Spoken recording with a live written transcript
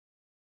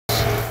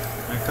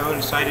phone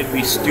decided to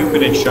be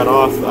stupid and shut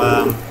off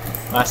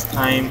last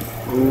time.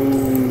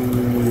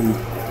 Ooh,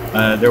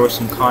 there was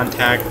some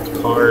contact,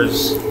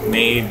 cars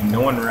made,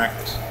 no one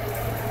wrecked,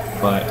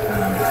 but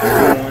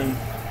everyone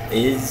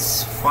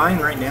is fine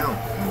right now.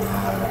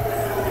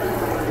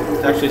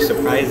 It's actually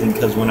surprising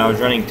because when I was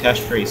running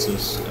test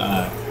races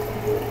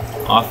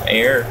off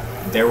air,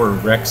 there were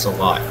wrecks a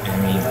lot. I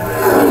mean,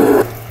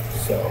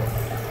 so,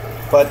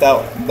 but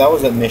that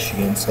was at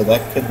Michigan, so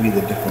that could be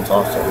the difference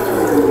also.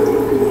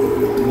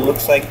 It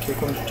looks like here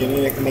comes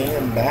Jimmie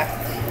McMann back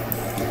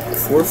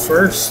for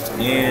first,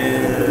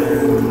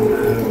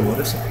 and what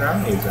a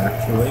surprise,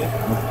 actually.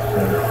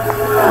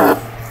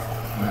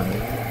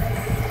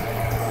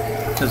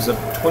 Because the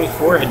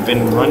 24 had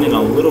been running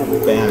a little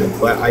bad,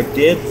 but I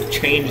did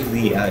change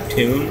the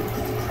tune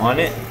on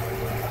it.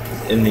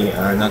 In the,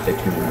 not the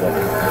tune,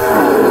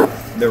 but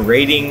the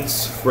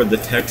ratings for the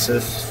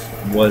Texas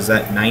was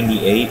at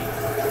 98,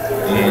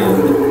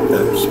 and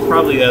that's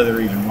probably the other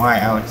reason why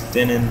Alex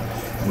Dineen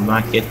will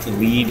not get to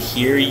lead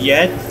here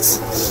yet.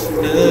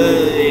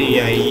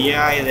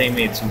 Yeah, they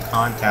made some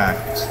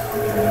contact.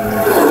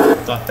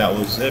 Thought that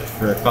was it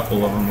for a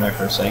couple of them there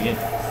for a second.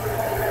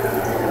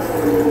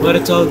 But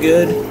it's all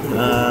good.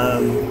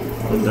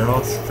 They're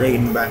all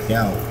straightened back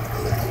out.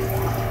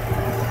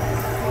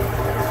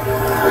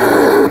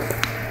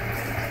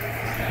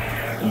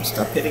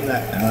 Stop hitting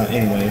that.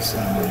 Anyways,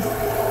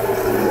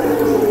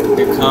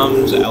 here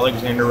comes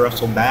Alexander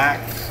Russel back,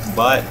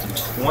 but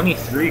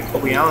 23,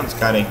 Kolby Allen's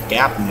got a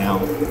gap now.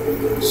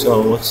 So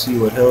let's see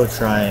what he'll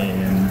try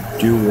and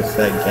do with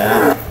that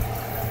gap.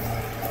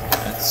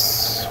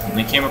 That's when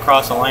they came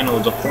across the line, it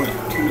was a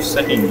 0.2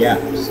 second gap.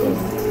 So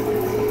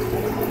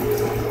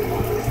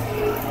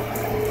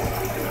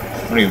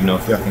I don't even know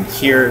if y'all can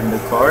hear the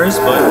cars,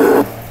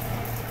 but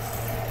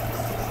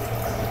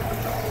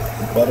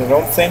I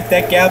don't think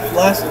that gap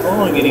lasts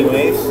long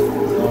anyways.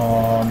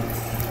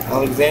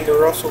 Alexander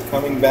Russel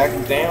coming back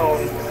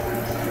down.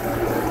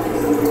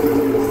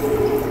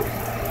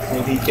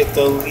 Will he get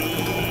the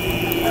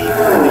lead?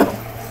 No.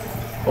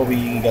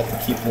 Kolby got to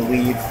keep the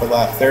lead for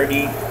lap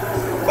 30.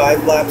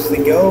 5 laps to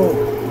go,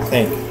 I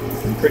think.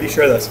 I'm pretty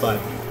sure that's 5.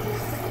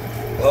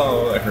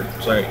 Oh, that hurt.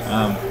 Sorry.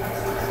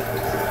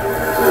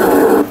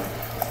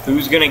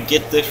 Who's gonna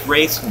get this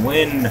race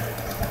win?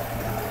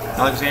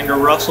 Alexander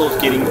Russell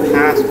is getting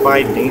passed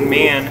by Dane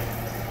Amann.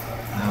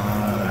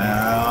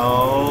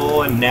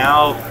 And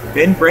now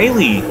Ben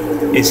Braley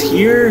is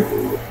here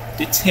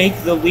to take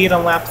the lead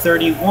on lap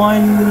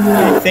 31.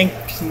 I think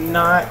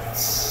not.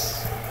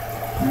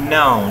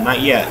 No,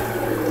 not yet.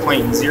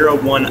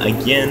 0.01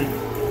 again.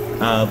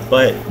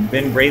 But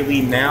Ben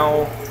Braley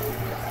now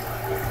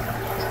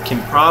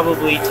can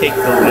probably take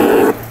the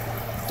lead.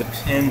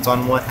 Depends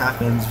on what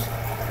happens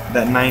with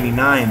that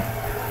 99.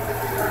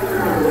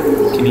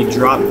 Can he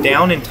drop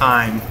down in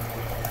time?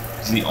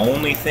 It's the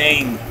only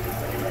thing.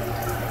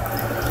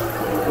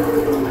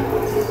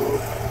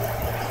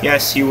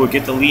 Yes, he will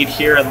get the lead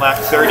here at lap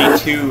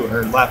 32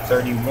 or lap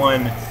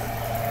 31.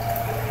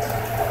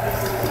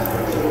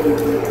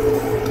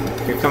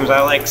 Here comes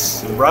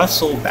Alex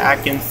Russel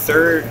back in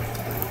third.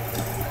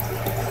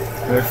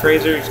 Heather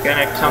Fraser is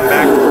gonna come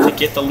back to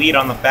get the lead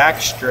on the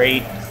back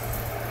straight.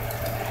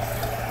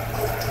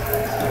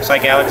 Looks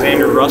like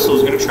Alexander Russell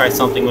is going to try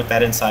something with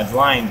that inside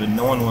line, but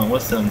no one went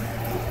with him.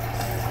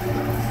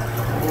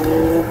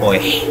 Oh boy.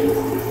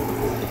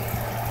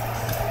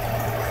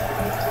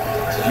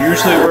 It's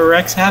usually where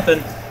wrecks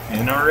happen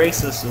in our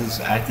races is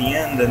at the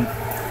end, and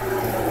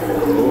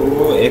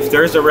if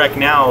there's a wreck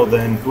now,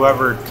 then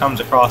whoever comes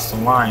across the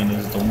line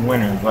is the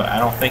winner, but I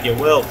don't think it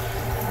will.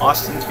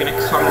 Austin's going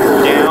to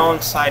come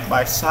down side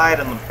by side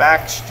on the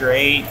back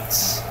straight.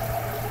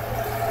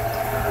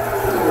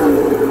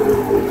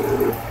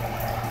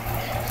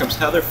 Comes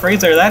Heather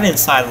Fraser. That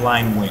inside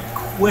line went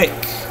quick.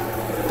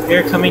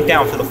 They're coming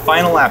down for the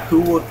final lap.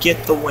 Who will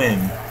get the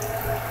win?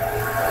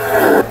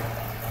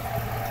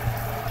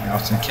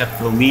 Austin kept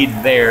the lead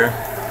there.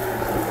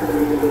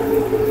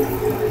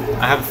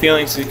 I have a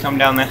feeling it's going to come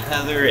down to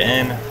Heather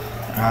and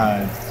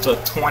the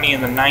 20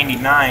 and the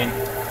 99.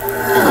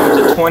 Here comes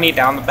the 20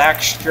 down the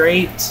back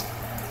straight.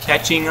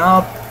 Catching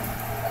up.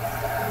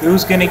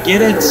 Who's going to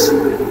get it?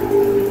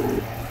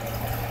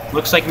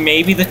 Looks like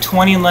maybe the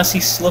 20 unless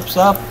he slips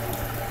up.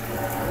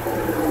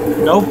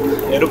 Nope,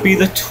 it'll be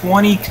the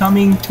 20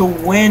 coming to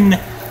win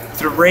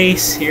the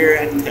race here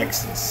at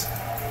Texas.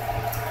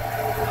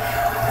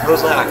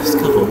 Those last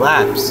couple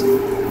laps,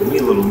 me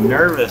a little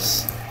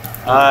nervous.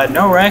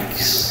 No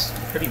wrecks,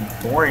 pretty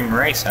boring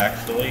race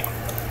actually.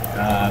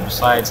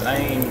 Besides, I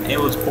mean, it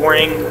was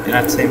boring and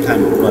at the same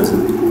time it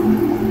wasn't.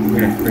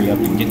 We're gonna hurry up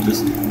and get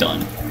this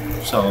done.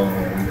 So,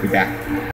 we'll be back.